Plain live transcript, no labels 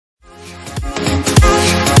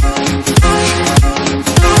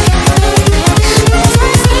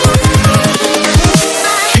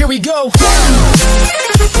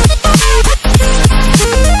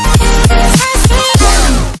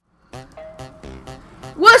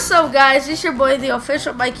What's up, guys? It's your boy, the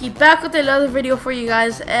official Mikey, back with another video for you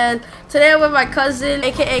guys. And today I'm with my cousin,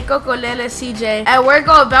 aka Coco Lele CJ, and we're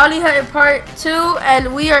going bounty hunting part 2.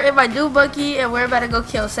 And we are in my new buggy, and we're about to go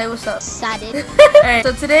kill. Say what's up. Excited. Alright,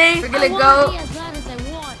 so today we're gonna go.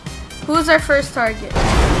 Who's our first target?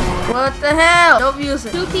 What the hell? No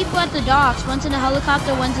music. 2 people at the docks. One's in a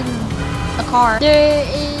helicopter. One's in a car. There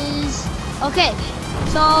is. Okay.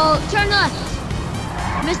 So turn left.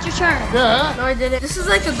 Mr. Turn. Yeah. No, I didn't. This is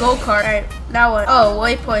like a go-kart. Alright, now what? Oh,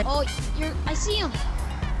 waypoint. Oh, I see him.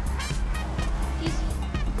 He's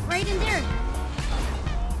right in there.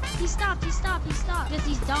 He stopped. Because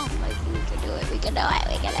he's dumb. Like, we can do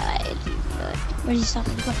it. Where's he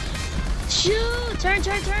stopping? Shoot! Turn.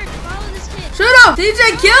 Follow this kid. Shoot him!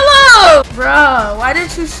 DJ, kill him! Bro, why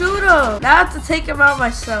didn't you shoot him? Now I have to take him out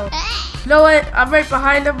myself. You know what? I'm right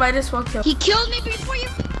behind him. Might as well kill him. He killed me before you.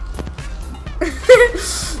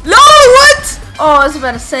 No, what? Oh, I was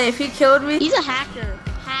about to say, if he killed me. He's a hacker.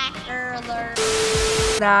 Hacker alert.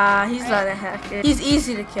 Nah, he's not a hacker. He's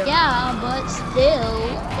easy to kill. Yeah, but still,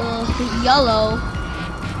 yellow.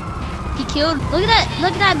 He killed. Look at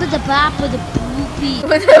that with the bop with the boopy.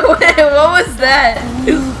 What was that?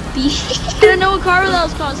 Boopy. I don't know what car that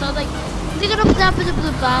was called, so I was like, look at the bop with the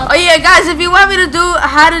bop. Oh yeah, guys, if you want me to do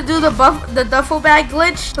how to do the duffel bag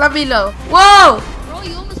glitch, let me know. Whoa! Bro,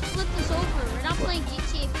 you almost flipped us over. We're not playing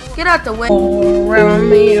GTA 4. Get out the way. Around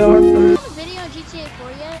me or a video on GTA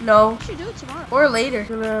 4 yet? No. We should do it tomorrow. Or later.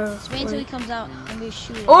 Just wait until he comes out and we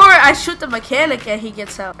shoot him. Or I shoot the mechanic and he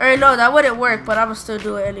gets out. Or no, that wouldn't work, but I'm gonna still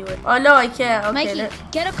do it anyway. Oh no, I can't. Okay. Mikey,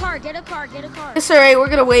 get a car. It's alright, we're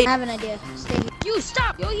gonna wait. I have an idea. Stay here. You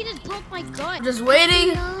stop! Yo, he just broke my gun. I'm just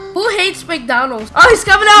waiting. Who hates McDonald's? Oh, he's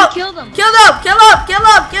coming out! Kill them. Kill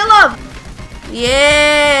him!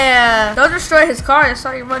 Yeah! Don't destroy his car, that's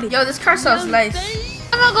not your money. Yo, this car sounds nice.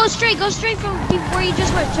 No, go straight from where you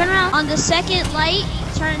just were. Turn around. On the second light,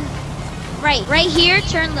 turn right. Right here,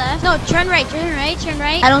 turn left. No, turn right.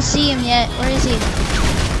 I don't see him yet. Where is he?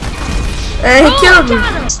 He killed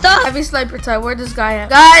me. Stop. Heavy sniper time. Where this guy at?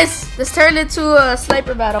 Guys, this turned into a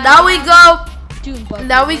sniper battle. Now we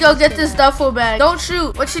go get this duffel bag. Don't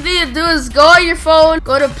shoot. What you need to do is go on your phone,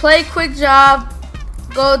 go to play quick job,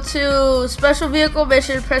 go to special vehicle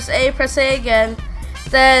mission, press A again.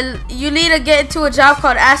 Then you need to get into a job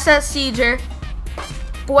called asset sieger.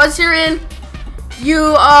 Once you're in,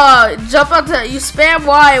 you jump onto, you spam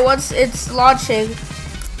Y once it's launching.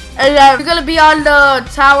 And then you're gonna be on the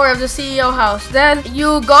tower of the CEO house. Then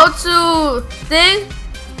you go to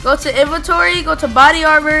inventory, go to body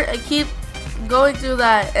armor, and keep going through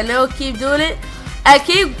that. And it'll keep doing it. And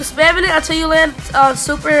keep spamming it until you land on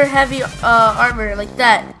super heavy armor, like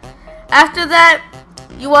that. After that,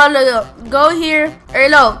 you want to go here, or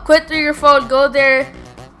no, quit through your phone, go there,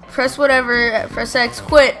 press whatever, press X,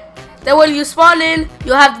 quit. Then when you spawn in,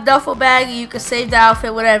 you'll have the duffel bag, and you can save the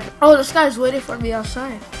outfit, whatever. Oh, this guy's waiting for me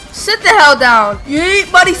outside. Sit the hell down.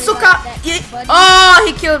 Yeet, buddy, suka. Yeet. Oh,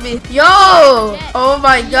 he killed me. Yo. Oh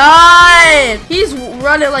my god. He's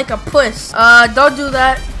running like a puss. Don't do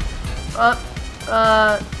that.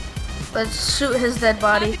 Let's shoot his dead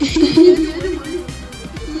body.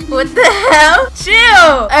 What the hell?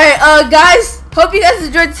 Chill. Alright, guys. Hope you guys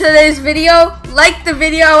enjoyed today's video. Like the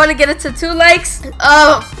video. I want to get it to 2 likes.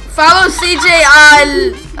 Follow CJ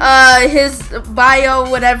on his bio,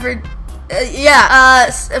 whatever.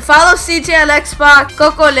 Follow CJ on Xbox.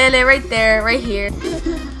 Coco Lele right there, right here. 2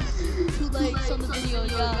 likes on the video,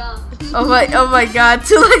 yeah. Oh my god,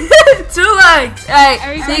 2 likes. 2 likes. Alright,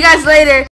 see you guys later.